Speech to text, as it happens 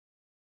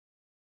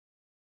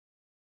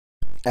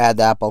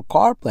Add Apple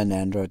Carplay and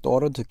Android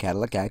Auto to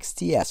Cadillac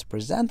XTS,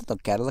 presented on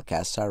Cadillac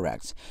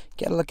SRX.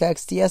 Cadillac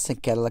XTS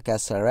and Cadillac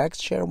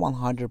SRX share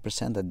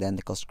 100%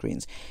 identical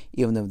screens,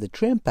 even if the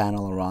trim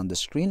panel around the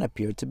screen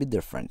appear to be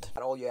different.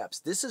 All your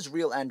apps. This is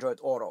real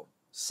Android Auto,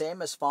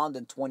 same as found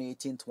in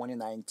 2018,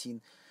 2019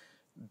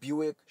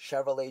 Buick,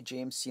 Chevrolet,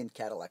 GMC, and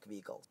Cadillac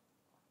vehicles.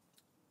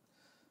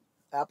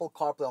 Apple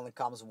CarPlay only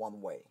comes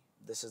one way.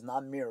 This is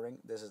not mirroring,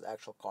 this is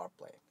actual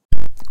CarPlay.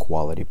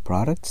 Quality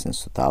product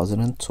since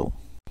 2002.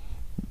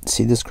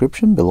 See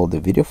description below the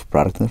video for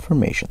product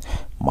information.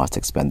 Must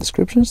expand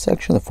description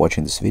section if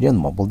watching this video on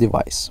mobile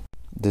device.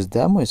 This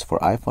demo is for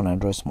iPhone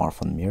Android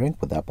smartphone mirroring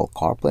with Apple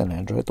CarPlay and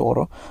Android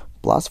Auto,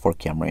 plus for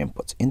camera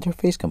inputs.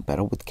 Interface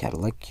compatible with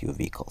Cadillac Q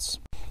vehicles.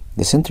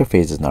 This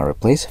interface does not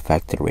replace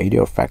factory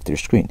radio or factory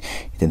screen.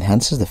 It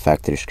enhances the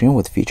factory screen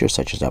with features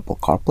such as Apple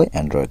CarPlay,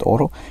 Android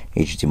Auto,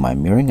 HDMI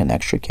mirroring, and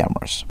extra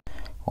cameras.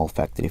 All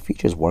factory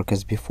features work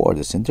as before.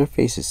 This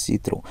interface is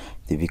see-through.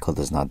 The vehicle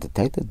does not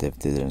detect it if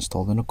it is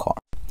installed in a car.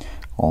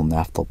 All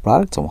NavTool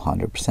products are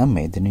 100%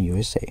 made in the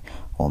USA.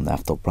 All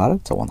NavTool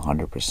products are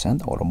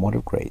 100%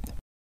 automotive grade.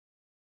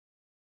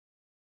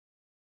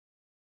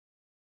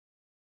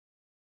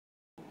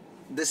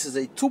 This is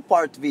a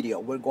two-part video.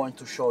 We're going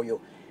to show you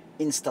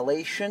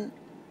installation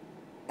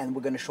and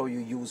we're going to show you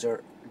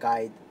user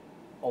guide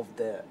of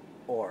the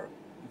or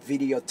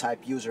video type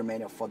user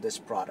manual for this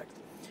product.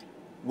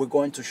 We're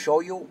going to show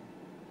you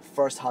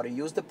first how to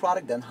use the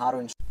product, then how to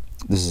install.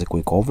 This is a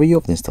quick overview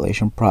of the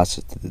installation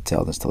process. The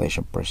detailed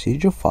installation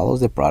procedure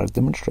follows the product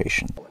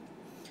demonstration.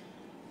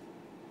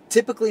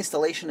 Typically,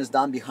 installation is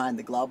done behind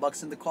the glove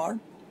box in the car.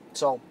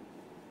 So,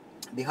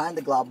 behind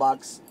the glove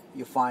box,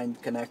 you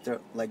find connector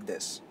like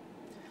this.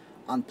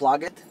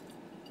 Unplug it,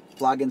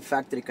 plug in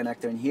factory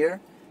connector in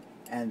here,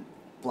 and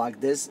plug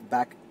this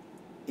back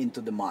into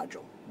the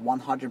module.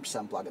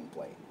 100% plug and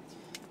play.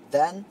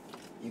 Then,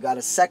 you got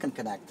a second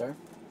connector.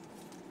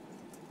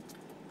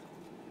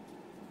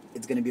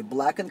 It's going to be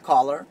black in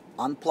color.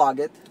 Unplug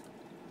it,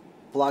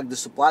 plug the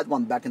supplied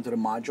one back into the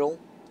module,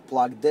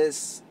 plug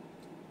this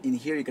in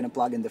here. You're going to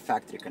plug in the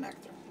factory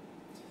connector.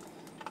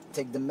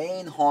 Take the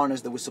main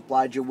harness that we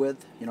supplied you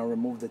with,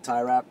 remove the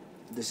tie wrap.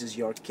 This is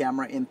your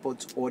camera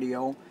inputs,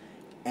 audio,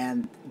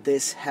 and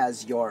this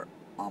has your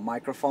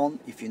microphone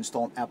if you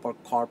install Apple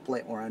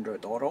CarPlay or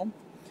Android Auto.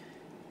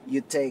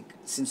 You take,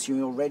 since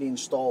you already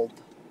installed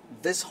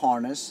this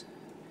harness,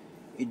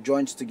 it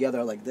joins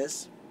together like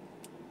this.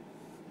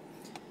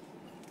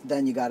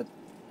 Then you got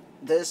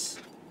this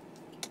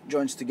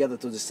joins together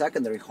to the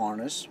secondary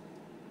harness.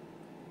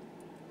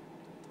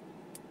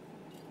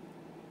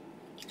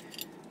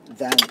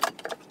 Then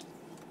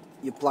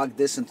you plug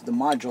this into the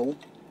module.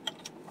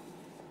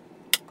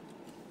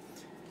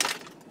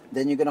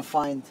 Then you're gonna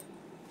find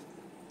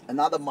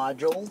another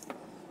module.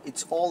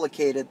 It's all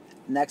located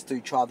next to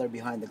each other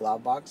behind the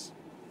glove box.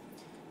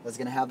 That's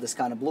gonna have this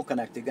kind of blue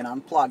connector. You're gonna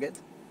unplug it.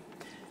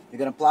 You're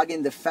gonna plug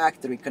in the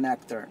factory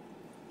connector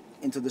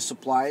into the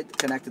supplied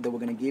connector that we're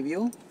going to give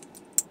you,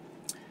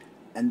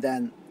 and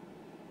then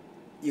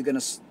you're going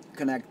to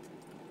connect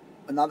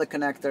another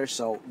connector.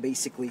 So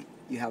basically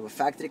you have a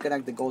factory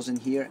connector that goes in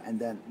here, and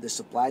then the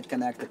supplied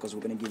connector, because we're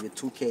going to give you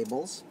two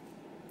cables.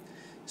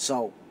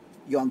 So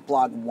you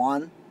unplug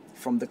one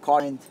from the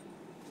car, and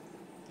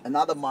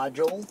another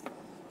module.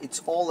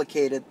 It's all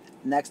located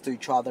next to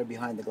each other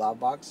behind the glove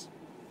box.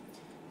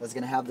 That's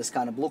going to have this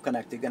kind of blue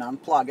connector. You're going to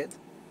unplug it.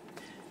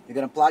 You're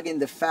going to plug in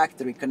the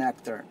factory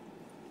connector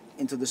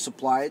into the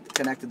supplied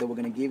connector that we're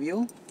going to give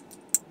you,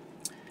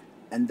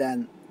 and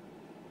then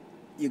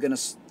you're going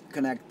to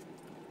connect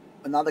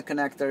another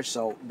connector.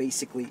 So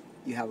basically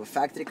you have a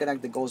factory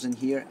connector that goes in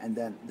here, and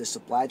then the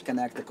supplied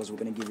connector, because we're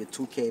going to give you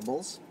two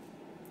cables.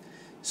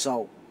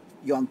 So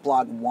you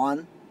unplug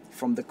one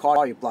from the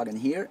car, you plug in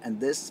here, and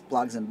this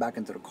plugs in back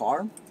into the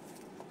car,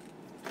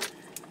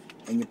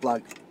 and you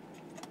plug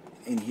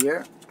in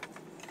here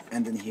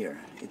and in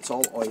here. It's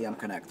all OEM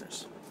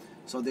connectors.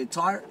 So the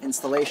entire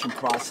installation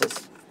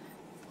process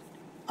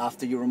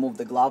after you remove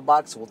the glove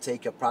box will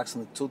take you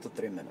approximately 2 to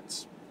 3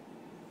 minutes.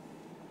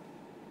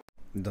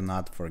 Do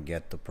not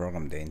forget to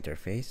program the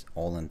interface.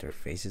 All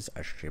interfaces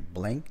are stripped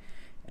blank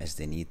as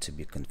they need to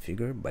be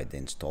configured by the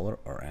installer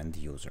or end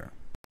user.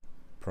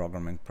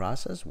 Programming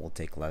process will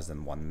take less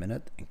than 1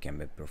 minute and can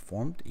be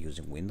performed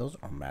using Windows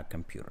or Mac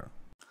computer.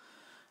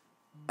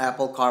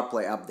 Apple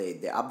CarPlay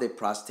update. The update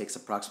process takes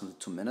approximately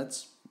 2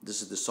 minutes.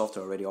 This is the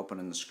software already open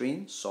on the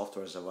screen.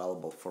 Software is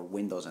available for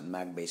Windows and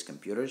Mac based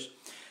computers.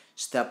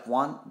 Step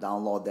 1,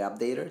 download the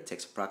updater. It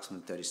takes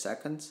approximately 30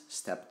 seconds.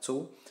 Step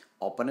 2,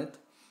 open it.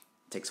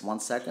 Takes 1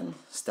 second.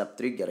 Step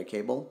 3, get a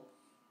cable.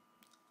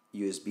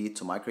 USB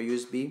to micro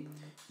USB.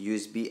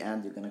 USB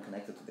end, you're going to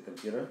connect it to the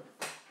computer.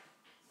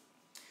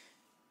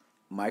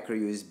 Micro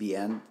USB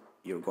end,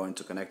 you're going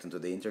to connect into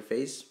the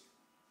interface.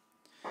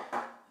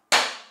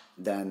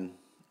 Then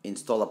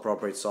install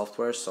appropriate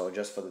software. So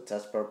just for the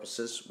test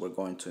purposes, we're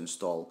going to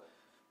install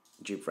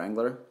Jeep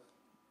Wrangler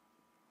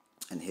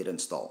and hit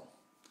install.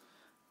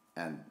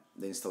 And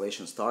the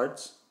installation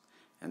starts,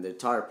 and the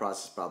entire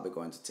process is probably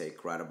going to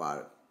take right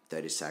about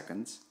 30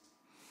 seconds.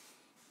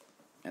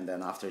 And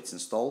then after it's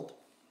installed,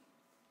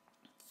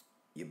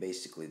 you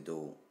basically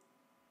do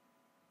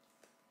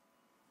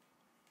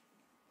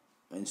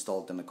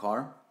install it in the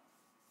car.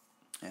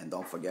 And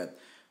don't forget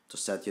to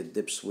set your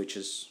dip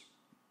switches.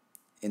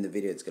 In the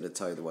video it's going to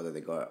tell you whether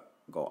they go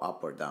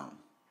up or down.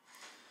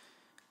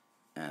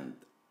 And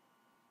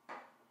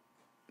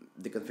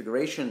the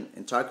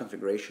entire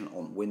configuration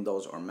on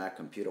Windows or Mac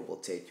computer will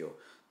take you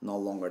no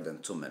longer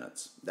than 2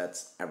 minutes.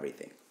 That's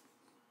everything.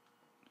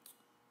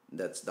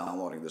 That's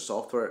downloading the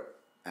software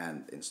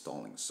and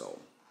installing the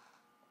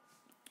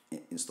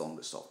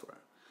software.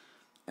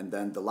 And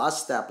then the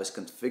last step is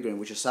configuring,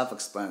 which is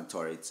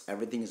self-explanatory.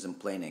 Everything is in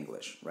plain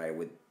English, right?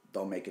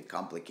 Don't make it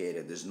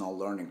complicated. There's no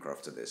learning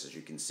curve to this. As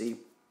you can see,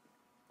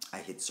 I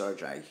hit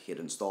search, I hit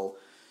install.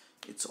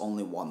 It's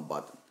only one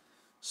button.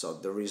 So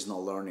there is no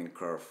learning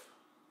curve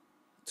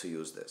to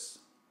use this.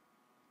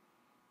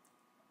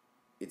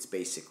 It's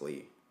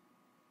basically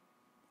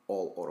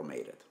all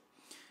automated.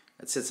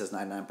 It says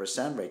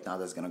 99%. Right now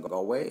that's going to go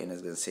away and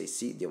it's going to say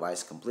see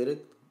device completed.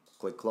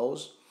 Click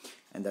close.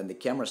 And then the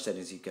camera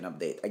settings you can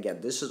update.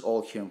 Again, this is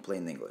all here in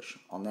plain English.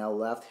 On the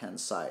left hand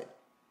side,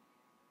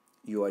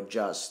 you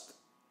adjust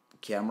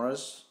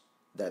cameras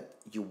that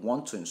you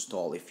want to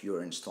install if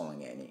you're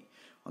installing any.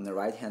 On the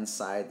right hand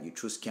side, you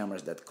choose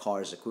cameras that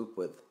car is equipped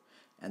with,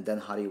 and then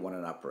how do you want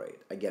to operate.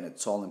 Again,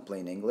 it's all in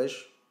plain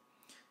English.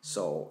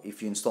 So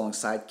if you're installing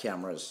side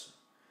cameras,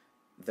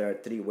 there are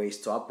 3 ways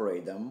to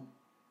operate them.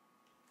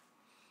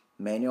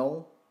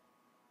 Manual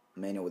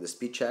with a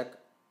speed check,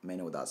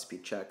 manual without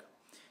speed check.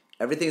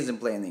 Everything is in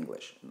plain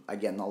English.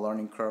 Again, no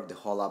learning curve. The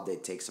whole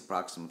update takes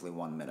approximately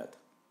 1 minute.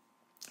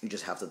 You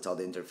just have to tell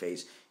the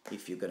interface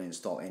if you're going to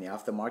install any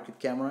aftermarket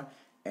camera,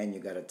 and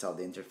you got to tell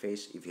the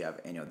interface if you have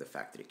any of the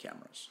factory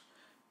cameras.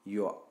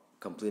 You're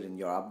completing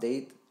your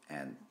update,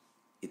 and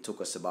it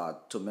took us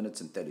about 2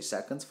 minutes and 30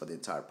 seconds for the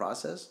entire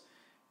process.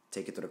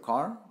 Take it to the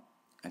car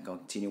and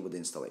continue with the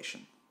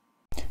installation.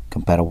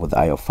 Compatible with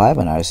iOS 5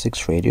 and iOS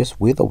 6 radios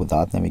with or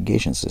without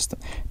navigation system.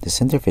 This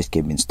interface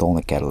can be installed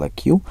on a Cadillac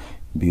Q,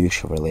 Buick,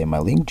 Chevrolet,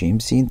 MyLink,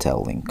 GMC,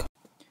 Intel Link.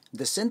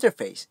 This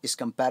interface is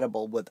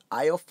compatible with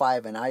iOS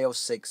 5 and iOS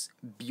 6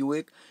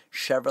 Buick,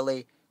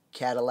 Chevrolet,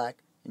 Cadillac,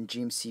 and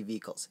GMC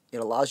vehicles. It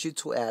allows you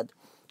to add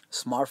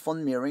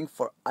smartphone mirroring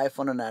for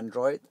iPhone and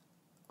Android,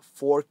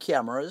 4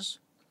 cameras,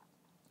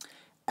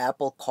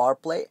 Apple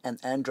CarPlay, and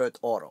Android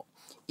Auto.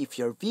 If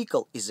your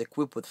vehicle is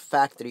equipped with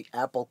factory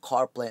Apple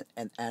CarPlay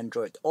and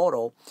Android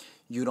Auto,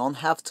 you don't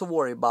have to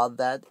worry about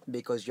that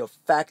because your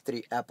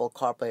factory Apple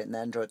CarPlay and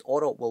Android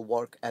Auto will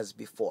work as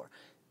before.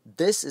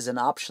 This is an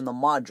optional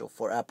module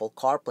for Apple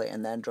CarPlay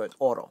and Android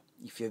Auto.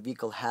 If your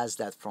vehicle has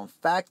that from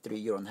factory,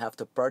 you don't have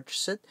to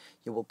purchase it.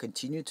 You will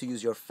continue to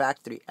use your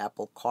factory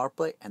Apple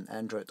CarPlay and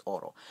Android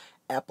Auto.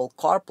 Apple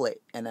CarPlay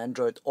and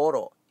Android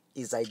Auto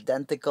is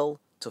identical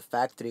to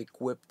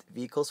factory-equipped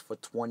vehicles for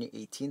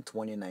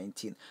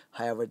 2018-2019.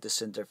 However,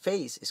 this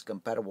interface is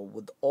compatible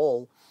with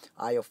all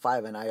iOS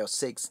 5 and iOS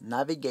 6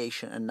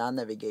 navigation and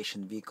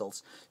non-navigation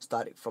vehicles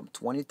starting from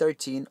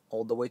 2013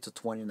 all the way to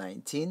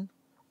 2019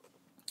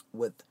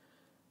 with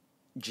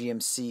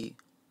GMC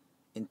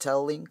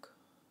Intel Link,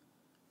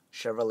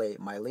 Chevrolet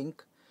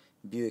MyLink,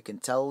 Buick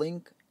Intel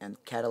Link,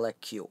 and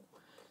Cadillac Q.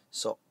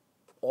 So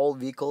all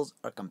vehicles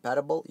are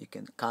compatible. You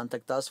can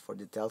contact us for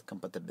detailed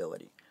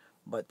compatibility.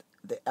 But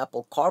the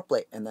Apple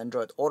CarPlay and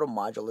Android Auto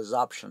module is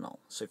optional.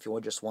 So if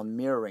you just want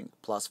mirroring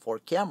plus 4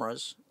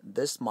 cameras,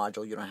 this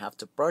module you don't have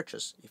to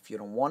purchase if you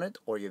don't want it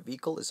or your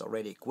vehicle is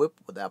already equipped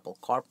with Apple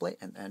CarPlay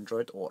and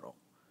Android Auto.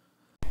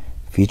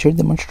 Feature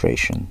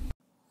demonstration.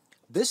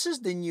 This is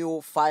the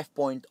new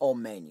 5.0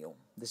 menu.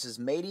 This is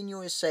made in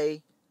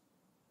USA.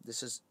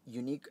 This is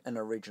unique and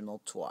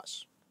original to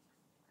us.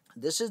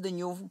 This is the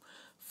new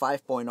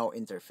 5.0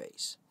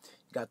 interface.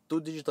 You got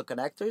 2 digital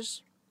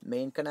connectors,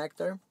 main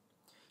connector.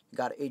 You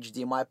got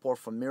HDMI port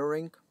for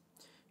mirroring,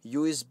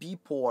 USB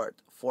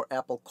port for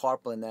Apple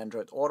CarPlay and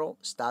Android Auto,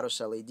 status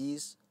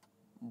LEDs,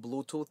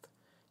 Bluetooth,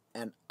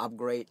 and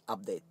update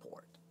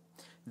port.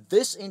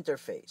 This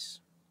interface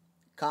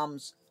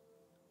comes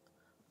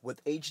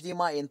with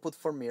HDMI input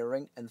for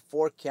mirroring and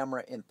 4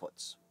 camera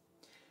inputs.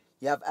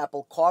 You have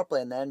Apple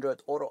CarPlay and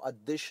Android Auto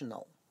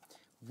additional.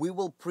 We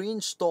will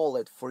pre-install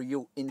it for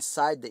you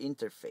inside the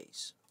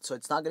interface. So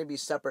it's not going to be a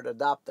separate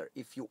adapter.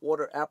 If you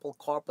order Apple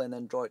CarPlay and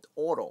Android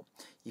Auto,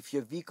 if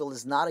your vehicle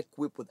is not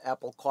equipped with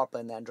Apple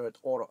CarPlay and Android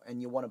Auto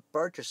and you want to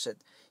purchase it,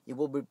 it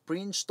will be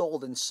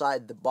pre-installed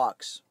inside the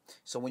box.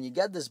 So when you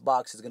get this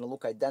box, it's going to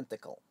look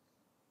identical.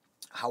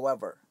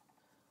 However,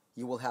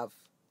 you will have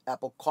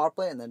Apple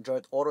CarPlay and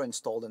Android Auto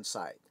installed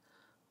inside.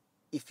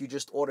 If you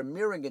just order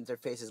mirroring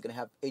interface, it's going to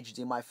have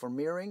HDMI for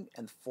mirroring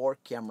and 4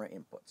 camera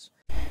inputs.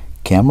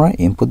 Camera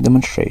input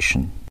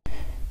demonstration.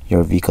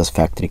 Your vehicle's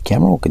factory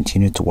camera will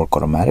continue to work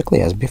automatically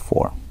as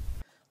before.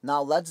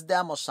 Now let's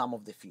demo some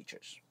of the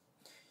features.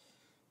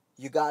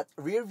 You got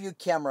rear view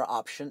camera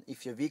option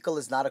if your vehicle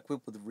is not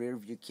equipped with rear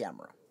view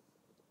camera.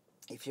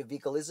 If your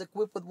vehicle is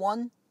equipped with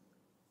one,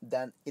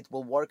 then it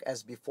will work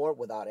as before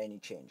without any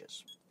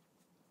changes.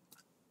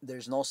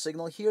 There's no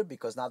signal here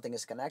because nothing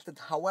is connected.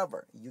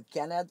 However, you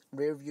can add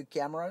rear view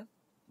camera,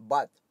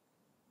 but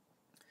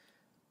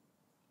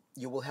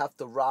you will have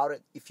to route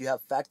it. If you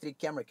have factory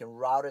camera, you can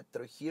route it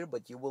through here,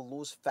 but you will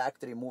lose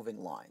factory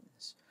moving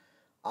lines.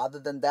 Other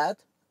than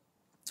that,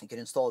 you can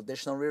install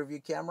additional rear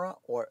view camera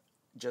or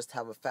just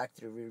have a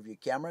factory rear view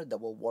camera that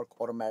will work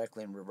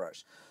automatically in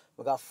reverse.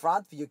 We got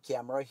front view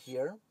camera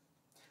here.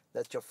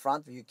 That's your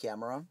front view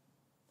camera.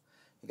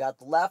 You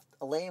got left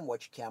lane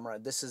watch camera.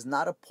 This is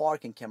not a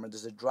parking camera.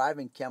 This is a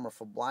driving camera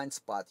for blind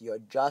spot. You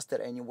adjust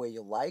it any way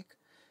you like.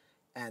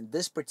 And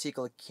this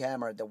particular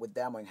camera that we're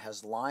demoing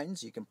has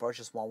lines. You can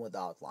purchase one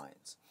without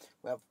lines.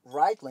 We have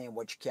right lane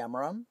watch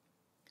camera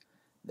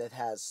that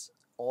has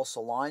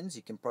also lines.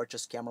 You can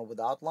purchase camera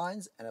without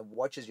lines, and it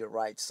watches your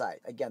right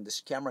side. Again,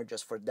 this camera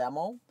just for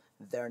demo.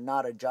 They're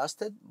not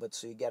adjusted, but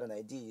so you get an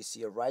idea. You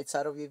see your right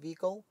side of your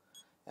vehicle,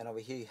 and over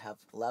here you have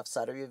left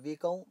side of your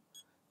vehicle,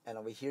 and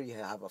over here you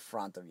have a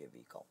front of your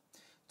vehicle.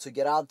 To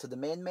get out to the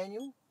main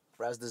menu,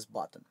 press this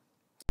button.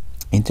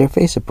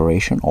 Interface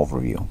operation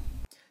overview.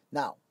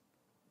 Now,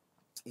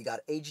 you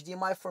got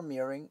HDMI for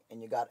mirroring,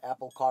 and you got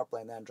Apple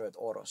Carplay and Android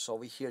Auto. So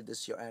over here,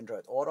 this is your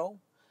Android Auto.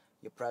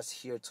 You press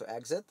here to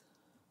exit.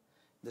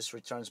 This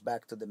returns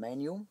back to the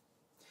menu.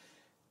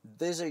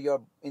 These are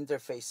your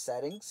interface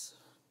settings.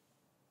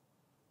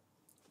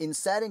 In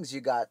settings, you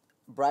got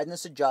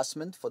brightness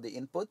adjustment for the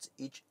inputs.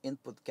 Each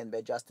input can be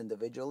adjusted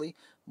individually.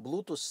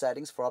 Bluetooth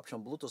settings for optional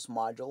Bluetooth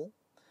module.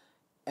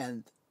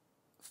 And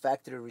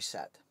factory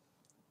reset.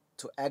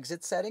 To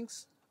exit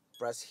settings,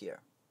 press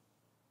here.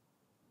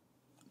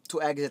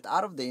 To exit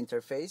out of the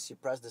interface, you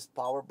press this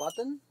power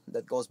button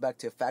that goes back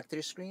to your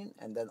factory screen,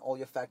 and then all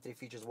your factory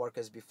features work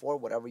as before.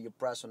 Whatever you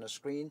press on the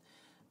screen,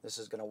 this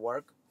is going to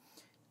work.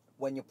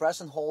 When you press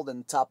and hold in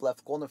the top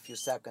left corner a few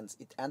seconds,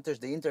 it enters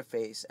the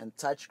interface and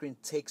touchscreen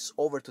takes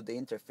over to the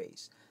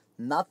interface.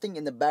 Nothing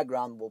in the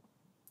background will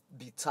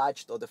be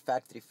touched or the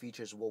factory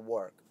features will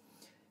work,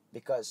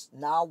 because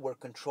now we're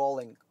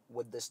controlling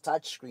with this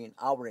touchscreen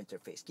our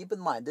interface. Keep in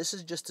mind, this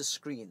is just a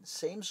screen.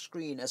 Same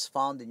screen as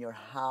found in your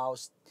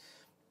house.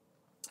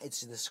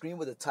 It's the screen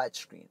with a touch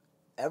screen.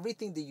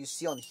 Everything that you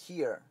see on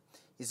here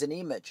is an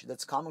image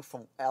that's coming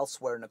from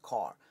elsewhere in the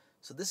car.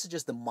 So this is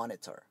just the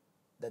monitor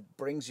that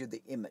brings you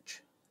the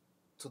image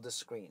to the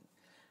screen.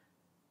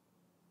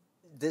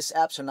 These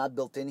apps are not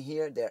built in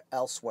here, they're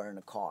elsewhere in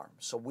the car.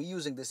 So we're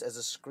using this as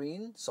a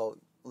screen. So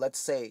let's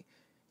say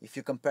if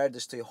you compare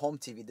this to your home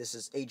TV, this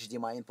is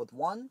HDMI input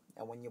 1,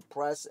 and when you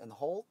press and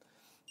hold,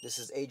 this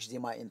is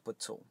HDMI input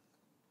 2.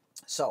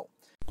 So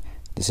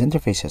this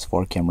interface has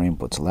 4 camera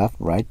inputs: left,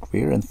 right,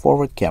 rear, and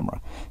forward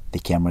camera. The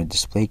camera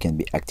display can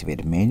be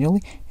activated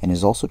manually and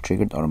is also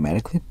triggered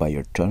automatically by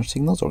your turn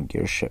signals or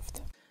gear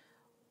shift.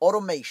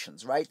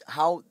 Automations, right?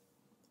 How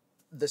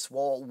this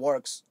wall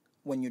works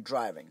when you're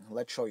driving.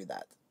 Let's show you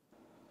that.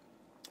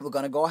 We're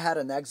going to go ahead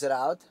and exit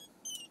out.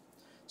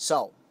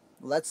 So,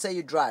 let's say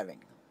you're driving.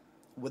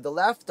 With the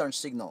left turn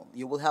signal,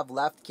 you will have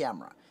left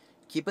camera.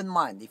 Keep in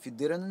mind, if you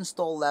didn't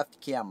install left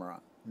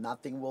camera,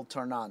 nothing will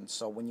turn on.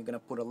 So when you're going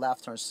to put a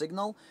left turn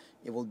signal,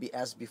 it will be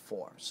as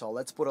before. So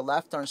let's put a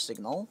left turn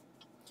signal.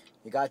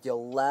 You got your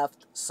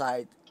left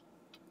side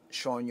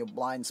showing you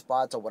blind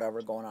spots or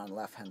whatever going on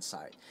left hand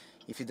side.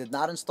 If you did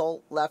not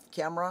install left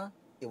camera,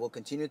 it will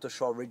continue to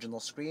show original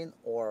screen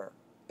or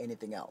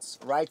anything else.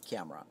 Right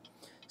camera,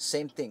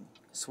 same thing,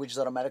 switches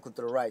automatically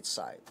to the right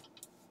side.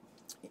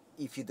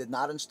 If you did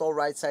not install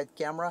right side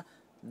camera,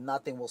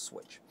 nothing will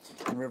switch.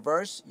 In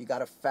reverse, you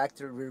got a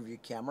factory rear view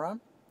camera.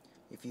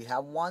 If you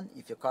have one,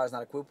 if your car is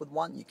not equipped with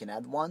one, you can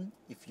add one.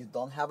 If you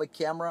don't have a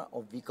camera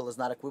or vehicle is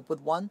not equipped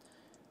with one,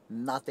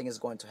 nothing is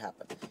going to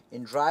happen.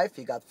 In drive,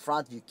 you got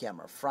front view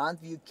camera.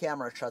 Front view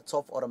camera shuts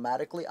off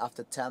automatically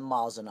after 10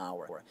 miles an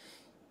hour.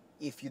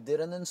 If you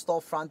didn't install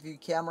front view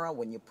camera,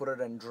 when you put it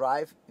in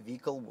drive,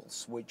 vehicle will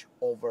switch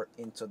over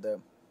into the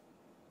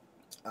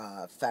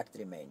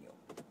factory menu.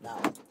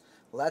 Now,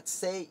 let's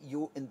say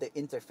you in the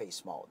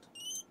interface mode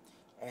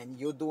and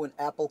you're doing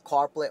Apple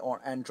CarPlay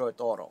or Android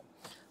Auto.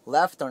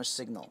 Left turn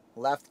signal,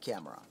 left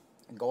camera,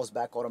 and goes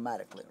back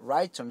automatically.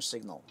 Right turn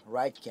signal,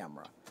 right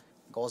camera,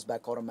 goes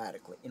back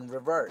automatically. In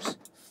reverse,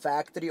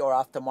 factory or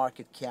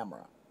aftermarket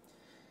camera.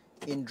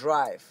 In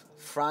drive,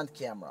 front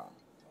camera.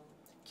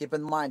 Keep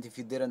in mind, if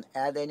you didn't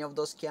add any of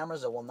those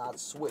cameras, it will not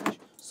switch.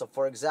 So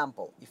for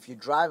example, if you're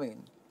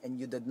driving and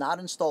you did not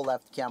install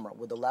left camera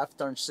with the left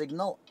turn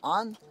signal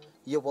on,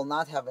 you will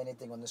not have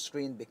anything on the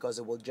screen because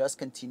it will just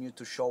continue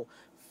to show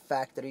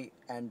factory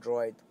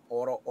Android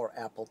Auto or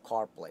Apple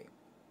CarPlay.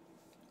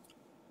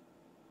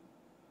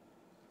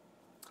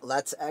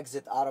 Let's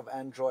exit out of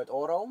Android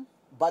Auto,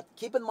 but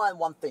keep in mind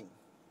one thing.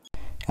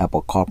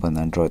 Apple CarPlay and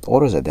Android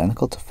Auto is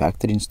identical to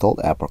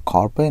factory-installed Apple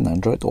CarPlay and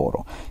Android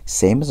Auto.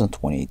 Same as on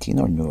 2018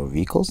 or newer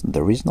vehicles,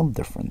 there is no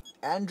difference.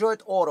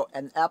 Android Auto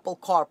and Apple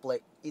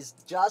CarPlay is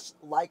just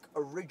like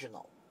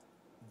original.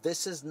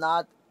 This is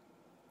not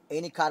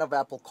any kind of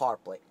Apple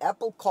CarPlay.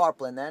 Apple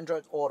CarPlay and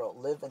Android Auto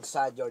live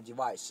inside your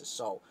devices.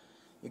 So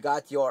you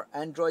got your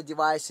Android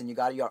device and you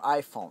got your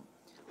iPhone.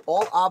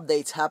 all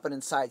updates happen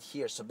inside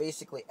here. So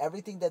basically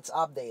everything that's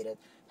updated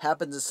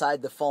happens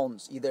inside the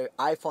phones, either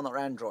iPhone or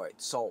Android.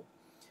 So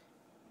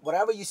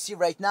whatever you see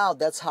right now,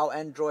 that's how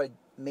Android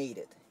made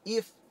it.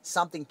 If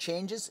something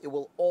changes, it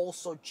will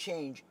also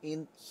change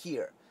in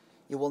here.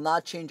 It will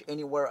not change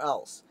anywhere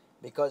else,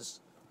 because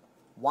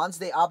once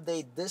they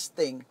update this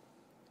thing,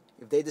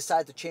 if they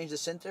decide to change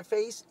this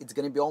interface, it's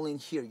going to be only in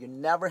here. You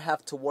never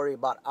have to worry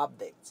about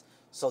updates.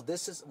 So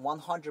this is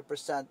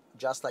 100%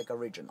 just like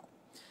original.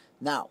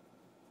 Now,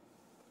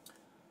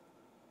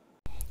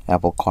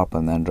 Apple CarPlay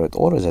and Android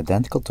Auto is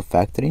identical to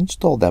factory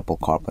installed Apple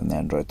CarPlay and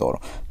Android Auto.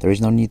 There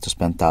is no need to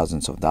spend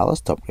thousands of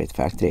dollars to upgrade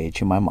factory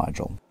HDMI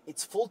module.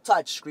 it's full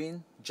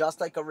touchscreen,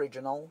 just like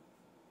original.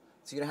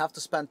 So you don't have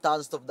to spend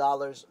thousands of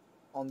dollars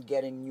on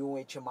getting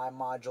new HDMI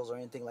modules or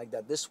anything like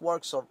that. This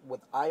works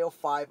with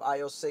IO5,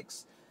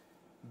 IO6,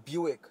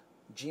 Buick,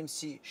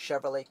 GMC,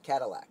 Chevrolet,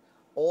 Cadillac,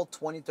 all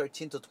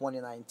 2013 to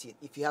 2019.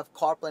 If you have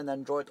CarPlay and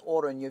Android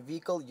Auto in your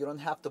vehicle, you don't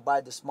have to buy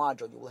this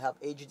module. You will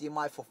have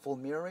HDMI for full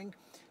mirroring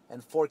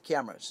and 4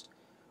 cameras.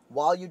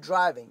 While you're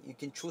driving, you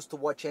can choose to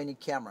watch any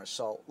camera.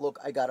 So look,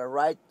 I got a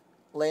right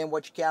lane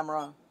watch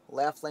camera,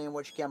 left lane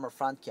watch camera,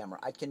 front camera.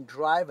 I can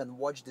drive and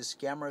watch these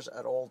cameras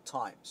at all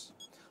times.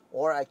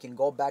 Or I can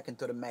go back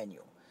into the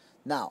menu.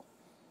 Now,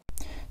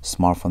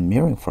 Smartphone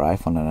mirroring for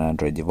iPhone and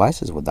Android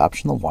devices with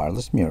optional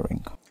wireless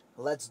mirroring.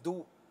 let's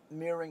do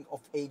mirroring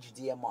of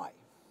HDMI.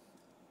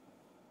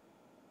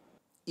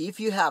 If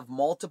you have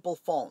multiple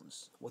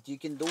phones, what you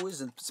can do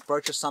is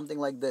purchase something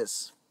like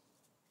this.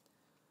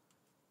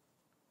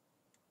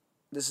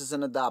 This is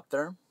an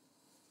adapter.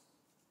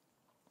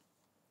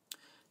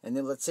 And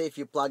then let's say if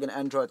you plug in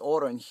Android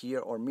Auto in here,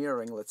 or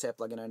mirroring, let's say I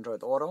plug in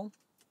Android Auto,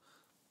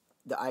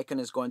 the icon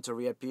is going to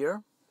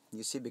reappear.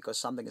 You see, because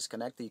something is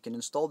connected. You can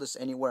install this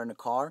anywhere in the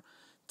car,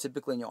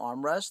 typically in your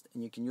armrest,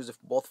 and you can use it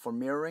both for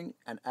mirroring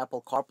and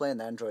Apple CarPlay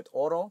and Android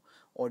Auto,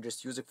 or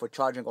just use it for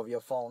charging of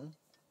your phone.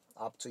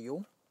 Up to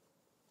you.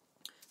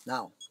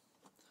 Now,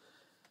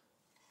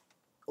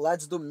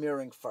 let's do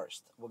mirroring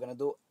first. We're going to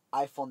do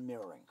iPhone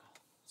mirroring.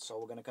 So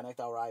we're going to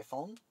connect our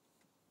iPhone.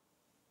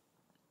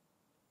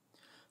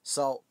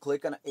 So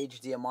click on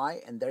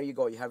HDMI, and there you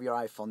go. You have your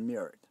iPhone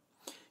mirrored.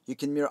 You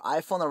can mirror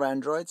iPhone or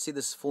Android. See,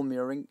 this is full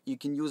mirroring. You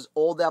can use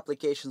all the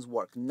applications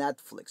work.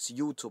 Netflix,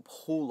 YouTube,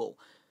 Hulu.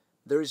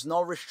 There is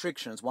no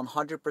restrictions.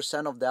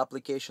 100% of the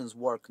applications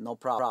work, no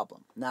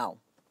problem. Now,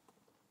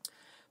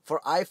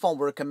 for iPhone,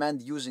 we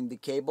recommend using the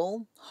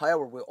cable.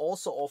 However, we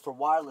also offer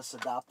wireless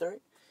adapter.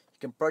 You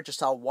can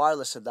purchase our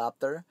wireless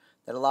adapter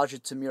that allows you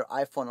to mirror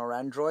iPhone or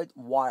Android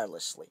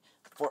wirelessly.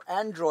 For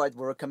Android,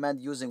 we recommend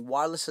using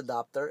wireless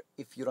adapter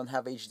if you don't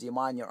have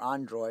HDMI in your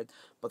Android.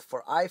 But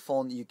for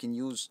iPhone, you can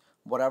use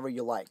whatever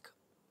you like.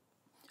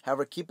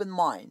 However, keep in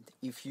mind,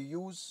 if you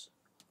use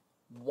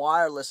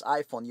wireless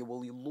iPhone, you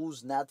will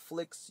lose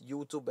Netflix,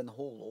 YouTube, and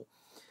Hulu.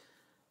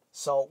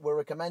 So we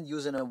recommend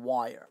using a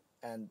wire.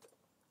 And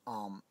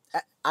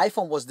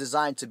iPhone was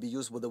designed to be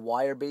used with a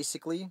wire,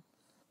 basically,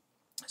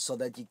 so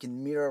that you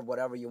can mirror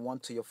whatever you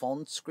want to your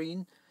phone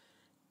screen,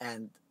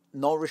 and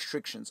no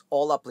restrictions.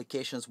 All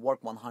applications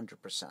work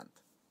 100%.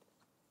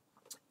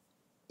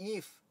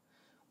 If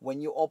when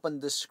you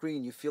open the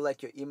screen you feel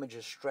like your image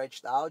is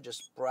stretched out,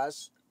 just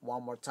press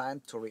one more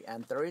time to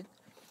re-enter it.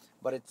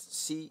 But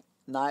it's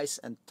nice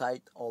and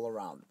tight all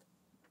around.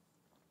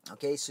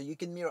 Okay, so you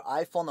can mirror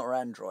iPhone or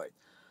Android.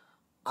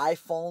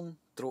 iPhone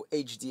through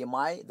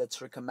HDMI,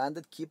 that's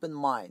recommended. Keep in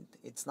mind,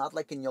 it's not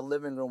like in your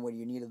living room where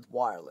you need it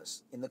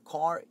wireless. In the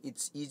car,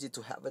 it's easy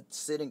to have it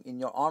sitting in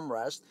your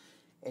armrest,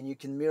 and you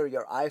can mirror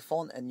your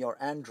iPhone and your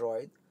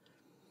Android.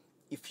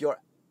 If your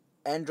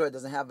Android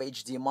doesn't have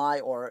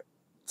HDMI or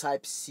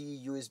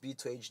Type-C USB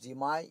to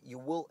HDMI, you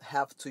will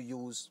have to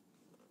use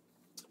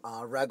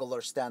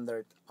regular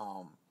standard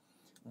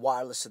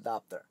wireless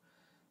adapter.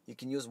 You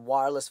can use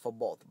wireless for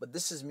both, but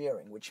this is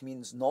mirroring, which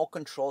means no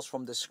controls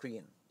from the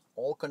screen.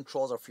 All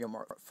controls are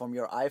from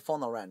your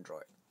iPhone or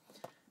Android.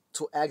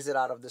 To exit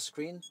out of the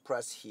screen,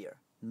 press here.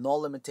 No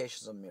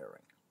limitations on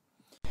mirroring.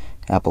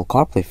 Apple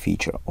CarPlay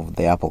feature of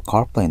the Apple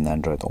CarPlay and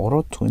Android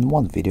Auto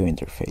 2-in-1 video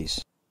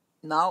interface.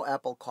 Now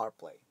Apple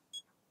CarPlay.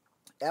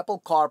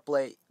 Apple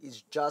CarPlay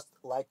is just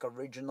like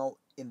original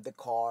in the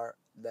car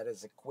that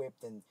is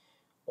equipped in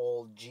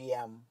all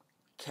GM,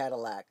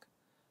 Cadillac,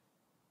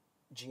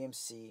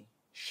 GMC,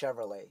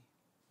 Chevrolet.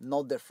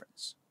 No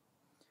difference.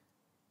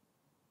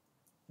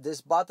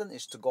 This button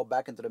is to go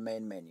back into the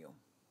main menu.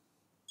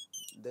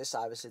 This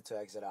obviously to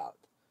exit out.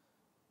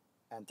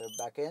 Enter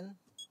back in,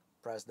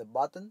 press the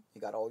button,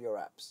 you got all your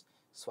apps.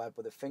 Swipe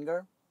with the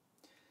finger.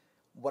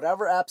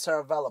 Whatever apps are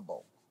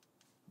available,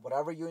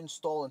 whatever you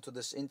install into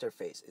this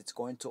interface, it's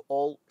going to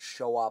all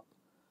show up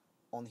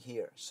on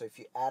here. So if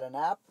you add an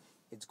app,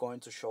 it's going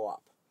to show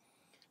up.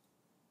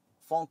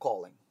 Phone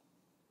calling.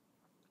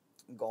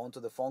 Go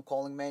into the phone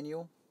calling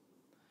menu,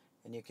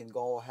 and you can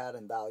go ahead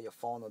and dial your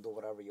phone or do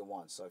whatever you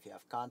want. So if you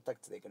have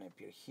contacts, they're going to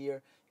appear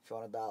here. If you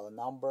want to dial a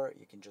number,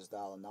 you can just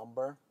dial a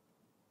number.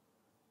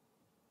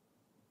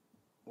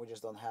 We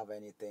just don't have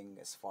anything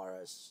as far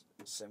as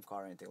SIM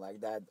card or anything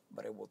like that,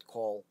 but it would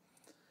call,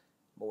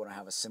 but we don't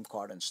have a SIM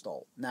card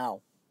installed.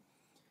 Now,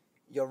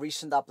 your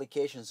recent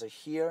applications are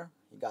here.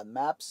 You got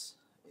Maps.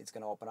 It's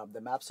going to open up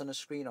the Maps on the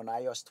screen. On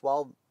iOS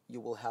 12,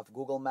 you will have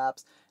Google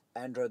Maps,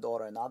 Android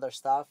Auto, and other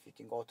stuff. You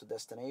can go to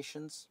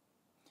destinations.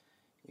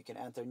 You can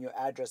enter a new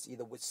address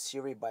either with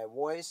Siri by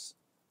voice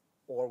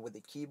or with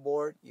the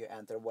keyboard. You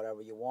enter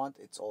whatever you want.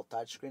 It's all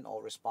touchscreen,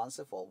 all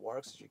responsive, all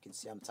works. As you can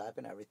see, I'm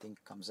typing, everything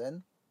comes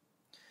in.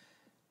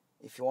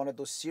 If you want to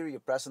do Siri, you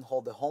press and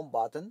hold the home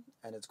button,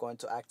 and it's going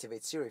to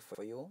activate Siri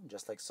for you,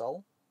 just like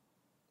so.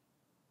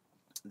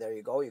 There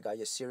you go. You got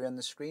your Siri on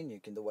the screen. You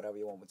can do whatever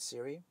you want with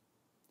Siri.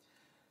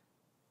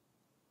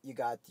 You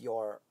got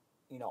your,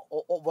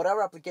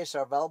 whatever applications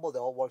are available, they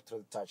all work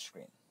through the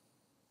touchscreen.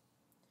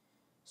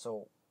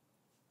 So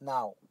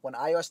now, when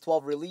iOS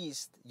 12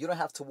 released, you don't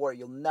have to worry.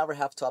 You'll never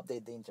have to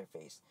update the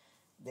interface.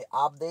 The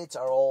updates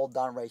are all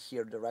done right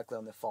here directly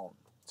on the phone.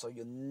 So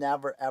you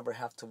never ever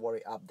have to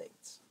worry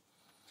updates.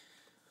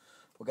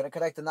 We're going to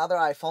connect another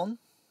iPhone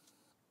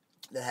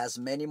that has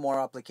many more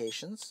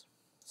applications.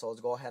 So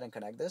let's go ahead and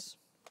connect this.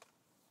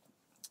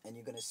 And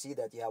you're going to see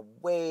that you have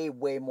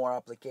way more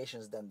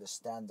applications than the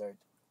standard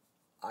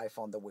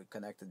iPhone that we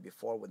connected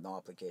before with no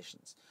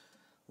applications.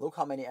 Look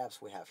how many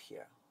apps we have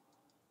here.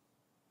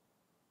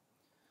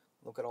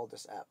 Look at all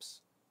these apps.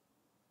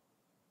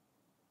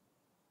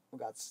 We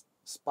got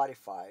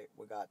Spotify.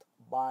 We got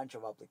a bunch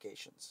of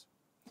applications.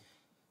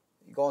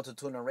 You go into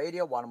TuneIn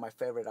Radio, one of my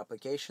favorite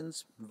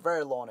applications.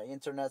 Very low on the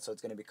internet, so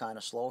it's going to be kind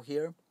of slow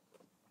here.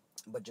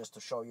 But just to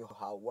show you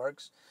how it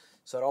works.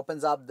 So it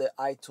opens up the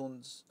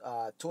iTunes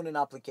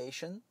TuneIn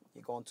application.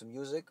 You go into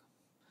music,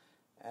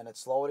 and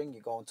it's loading.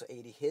 You go into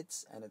 80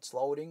 hits, and it's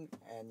loading.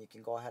 And you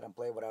can go ahead and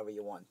play whatever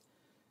you want.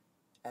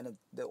 And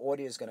the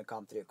audio is going to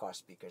come through your car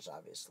speakers,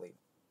 obviously.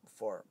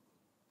 For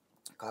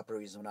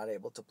copyright reasons, we're not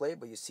able to play,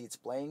 but you see it's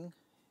playing.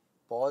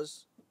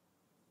 Pause,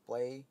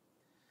 play,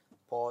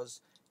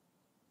 pause.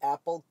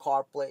 Apple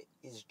CarPlay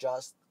is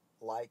just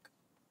like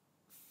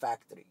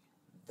factory.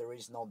 There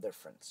is no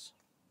difference.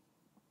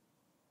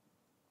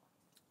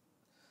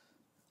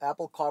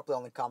 Apple CarPlay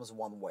only comes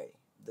one way.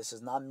 This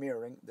is not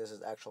mirroring, this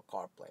is actual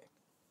CarPlay.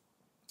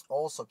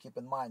 Also, keep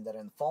in mind that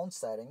in phone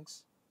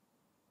settings,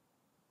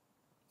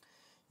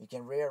 you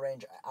can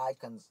rearrange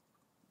icons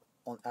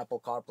on Apple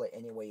CarPlay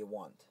any way you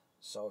want.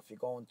 So if you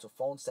go into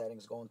phone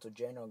settings, go into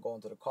general, and go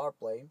into the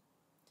CarPlay,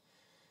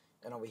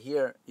 and over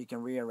here you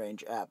can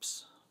rearrange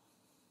apps.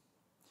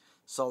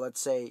 So let's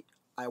say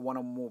I want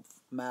to move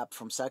map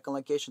from second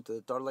location to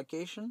the third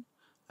location.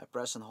 I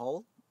press and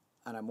hold,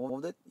 and I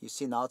moved it. You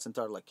see now it's in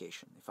third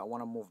location. If I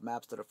want to move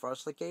maps to the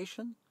first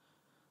location,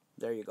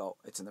 there you go,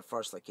 it's in the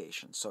first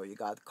location. So you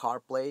got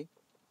CarPlay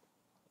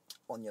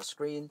on your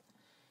screen.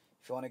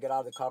 If you want to get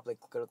out of the CarPlay,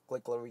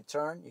 click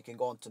return. You can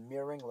go into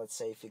mirroring. Let's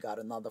say if you got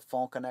another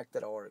phone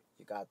connected, or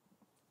you got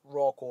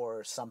Roku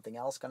or something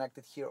else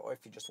connected here, or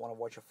if you just want to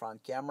watch your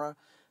front camera,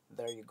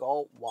 there you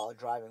go. While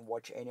driving,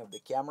 watch any of the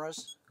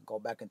cameras. Go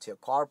back into your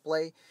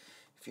CarPlay.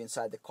 If you're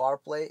inside the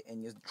CarPlay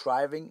and you're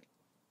driving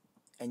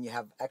and you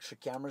have extra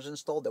cameras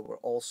installed that will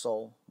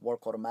also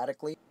work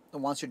automatically.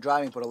 And once you're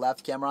driving, put a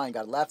left camera on. You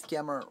got left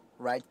camera,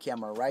 right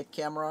camera,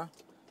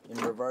 in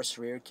reverse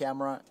rear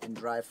camera, and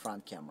drive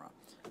front camera.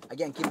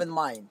 Again, keep in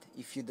mind,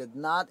 if you did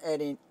not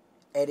adding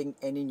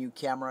any new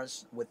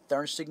cameras with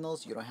turn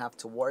signals, you don't have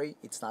to worry.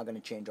 It's not going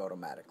to change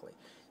automatically.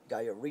 You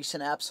got your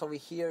recent apps over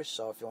here.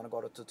 So if you want to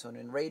go to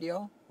TuneIn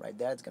Radio, right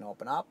there, it's going to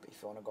open up.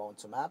 If you want to go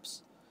into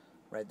Maps,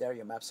 right there,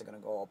 your maps are going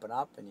to go open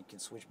up, and you can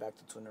switch back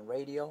to TuneIn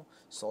Radio.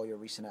 So all your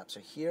recent apps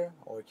are here.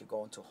 Or if you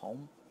go into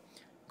Home,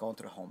 go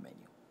into the Home menu.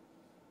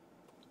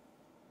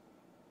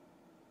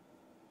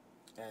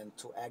 And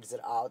to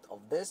exit out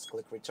of this,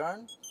 click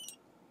Return,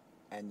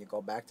 and you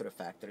go back to the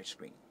factory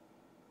screen.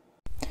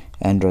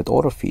 Android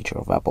Auto feature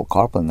of Apple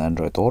CarPlay and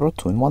Android Auto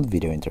 2-in-1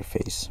 video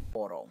interface.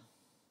 Auto.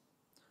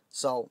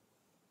 So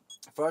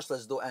first,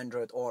 let's do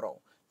Android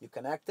Auto. You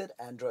connected,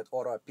 Android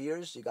Auto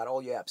appears, you got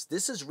all your apps.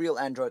 This is real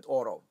Android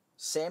Auto,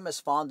 same as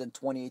found in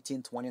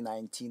 2018,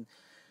 2019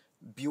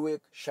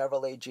 Buick,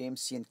 Chevrolet,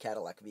 GMC, and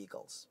Cadillac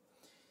vehicles.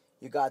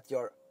 You got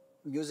your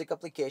music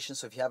application,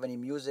 so if you have any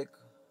music,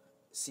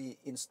 see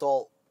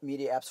install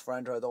media apps for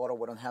Android Auto.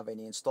 We don't have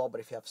any installed, but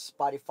if you have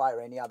Spotify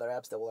or any other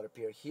apps, that will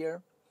appear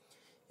here.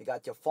 You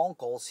got your phone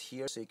calls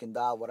here, so you can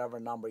dial whatever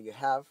number you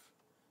have.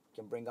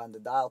 You can bring on the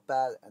dial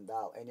pad and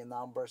dial any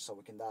number, so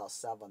we can dial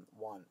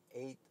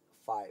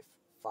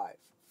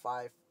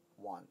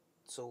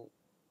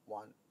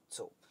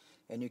 718-555-1212.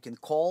 And you can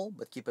call,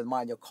 but keep in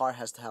mind your car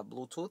has to have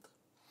Bluetooth.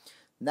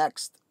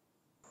 Next,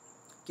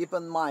 keep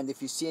in mind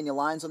if you see any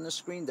lines on the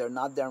screen, they're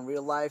not there in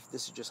real life.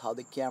 This is just how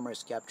the camera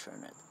is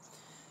capturing it.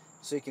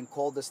 So you can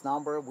call this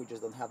number. We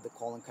just don't have the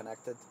calling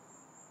connected.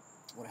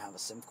 We don't have a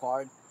SIM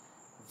card.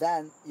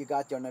 Then you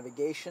got your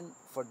navigation.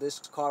 For this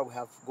car, we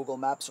have Google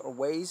Maps or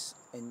Waze,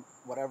 and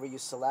whatever you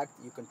select,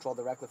 you control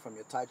directly from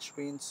your touch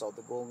screen. So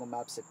the Google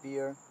Maps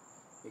appear.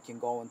 You can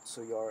go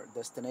into your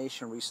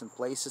destination, recent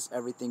places.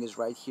 Everything is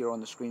right here on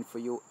the screen for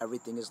you.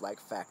 Everything is like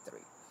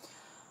factory.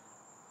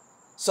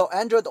 So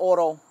Android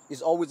Auto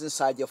is always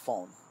inside your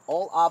phone.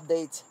 All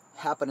updates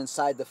happen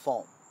inside the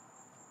phone.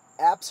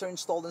 Apps are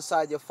installed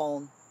inside your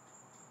phone.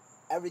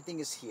 Everything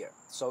is here,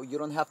 so you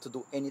don't have to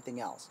do anything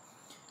else.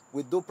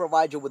 We do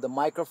provide you with a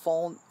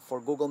microphone for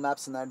Google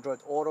Maps and Android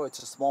Auto.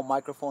 It's a small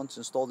microphone. It's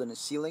installed in the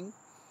ceiling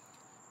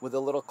with a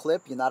little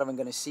clip. You're not even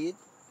going to see it.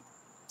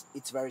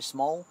 It's very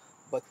small,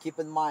 but keep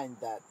in mind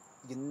that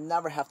you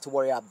never have to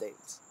worry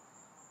updates.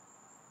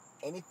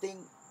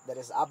 Anything that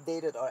is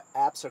updated or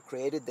apps are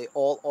created, they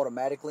all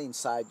automatically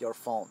inside your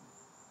phone.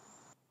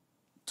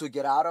 To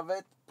get out of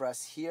it,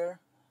 press here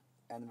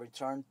and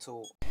return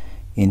to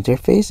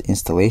Interface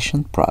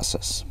installation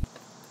process.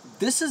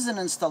 This is an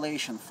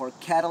installation for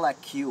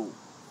Cadillac Q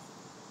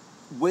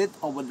with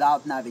or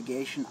without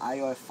navigation,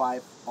 iOS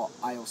 5 or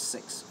iOS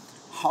 6.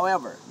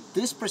 However,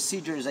 this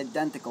procedure is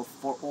identical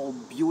for all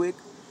Buick,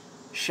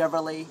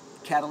 Chevrolet,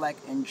 Cadillac,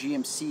 and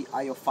GMC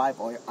iOS 5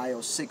 or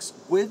iOS 6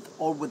 with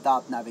or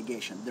without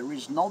navigation. There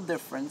is no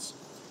difference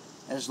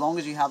as long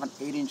as you have an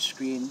 8-inch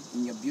screen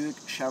in your Buick,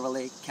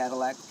 Chevrolet,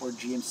 Cadillac, or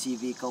GMC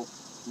vehicle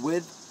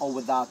with or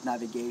without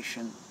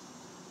navigation.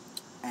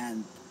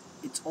 And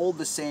it's all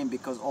the same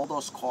because all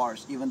those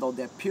cars, even though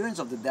the appearance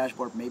of the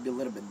dashboard may be a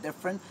little bit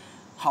different,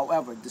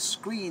 however, the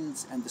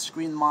screens and the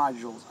screen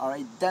modules are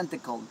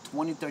identical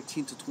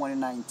 2013 to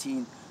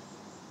 2019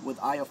 with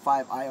iOS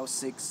 5, iOS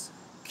 6,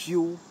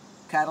 Q,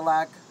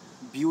 Cadillac,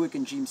 Buick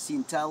and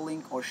GMC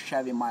IntelliLink, or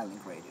Chevy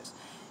MyLink radios.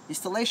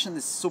 Installation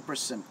is super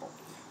simple.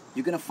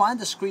 You're going to find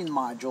the screen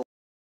module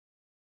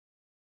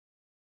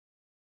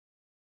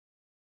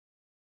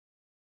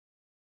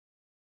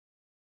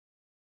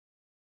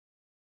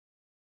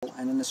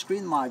and in the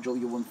screen module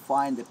you will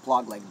find a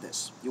plug like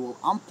this. You will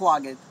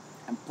unplug it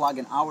and plug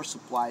in our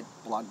supplied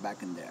plug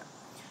back in there.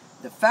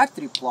 The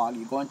factory plug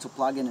you're going to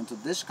plug in into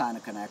this kind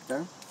of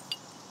connector.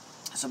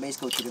 So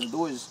basically what you're going to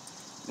do is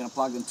you're going to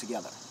plug them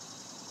together.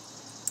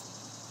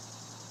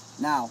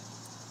 Now,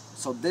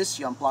 so this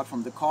you unplug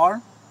from the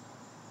car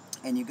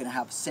and you're going to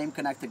have the same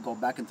connector go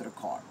back into the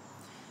car.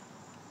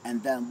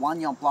 And then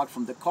when you unplug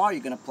from the car,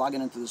 you're going to plug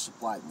it into the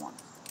supplied one.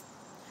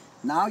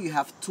 Now you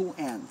have two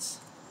ends.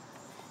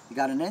 You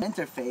got an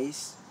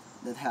interface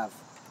that have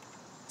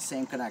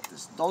same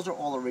connectors. Those are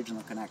all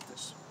original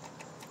connectors.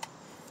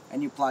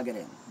 And you plug it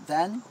in.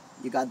 Then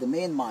you got the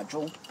main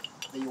module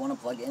that you want to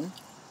plug in.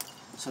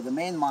 So the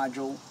main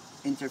module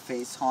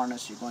interface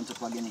harness you're going to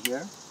plug in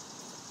here.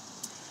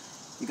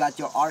 You got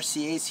your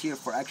RCAs here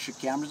for extra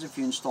cameras if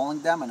you're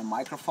installing them and a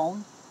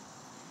microphone.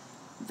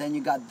 Then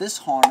you got this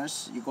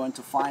harness. You're going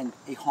to find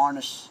a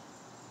harness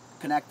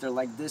connector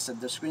like this at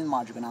the screen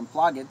module. You're going to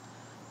unplug it,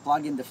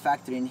 plug in the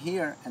factory in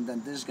here, and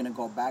then this is going to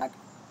go back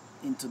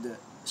into the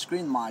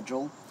screen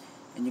module.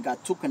 And you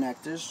got two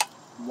connectors.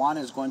 One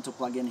is going to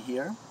plug in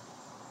here.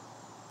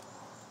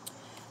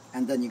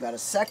 And then you got a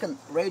second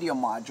radio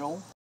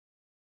module.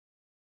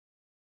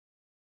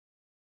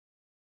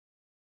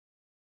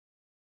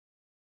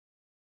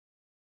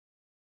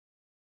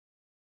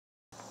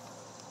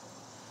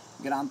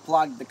 You're going to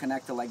unplug the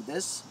connector like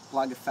this,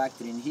 plug a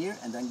factory in here,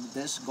 and then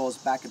this goes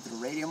back into the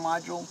radio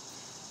module,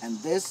 and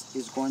this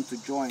is going to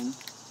join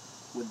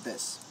with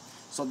this.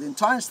 So the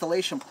entire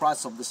installation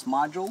process of this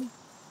module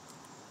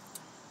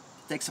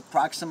takes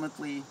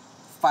approximately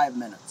 5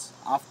 minutes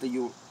after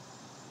you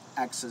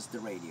access the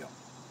radio.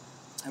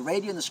 The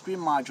radio and the screen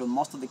module,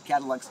 most of the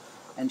Cadillacs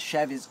and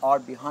Chevys are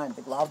behind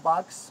the glove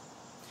box.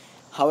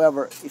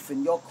 However, if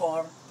in your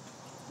car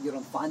you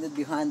don't find it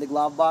behind the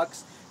glove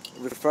box,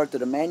 refer to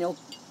the manual.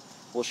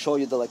 We'll show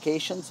you the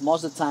locations.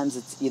 Most of the times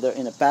it's either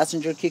in a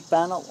passenger kick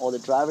panel or the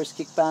driver's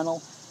kick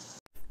panel.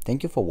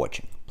 Thank you for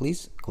watching.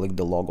 Please click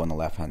the logo on the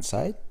left hand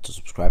side to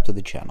subscribe to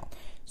the channel.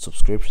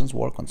 Subscriptions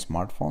work on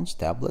smartphones,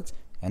 tablets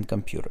and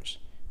computers.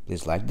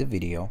 Please like the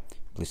video,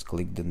 please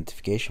click the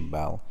notification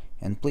bell,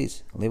 and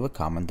please leave a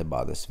comment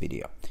about this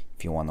video.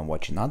 If you want to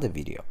watch another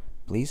video,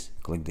 please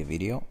click the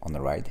video on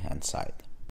the right hand side.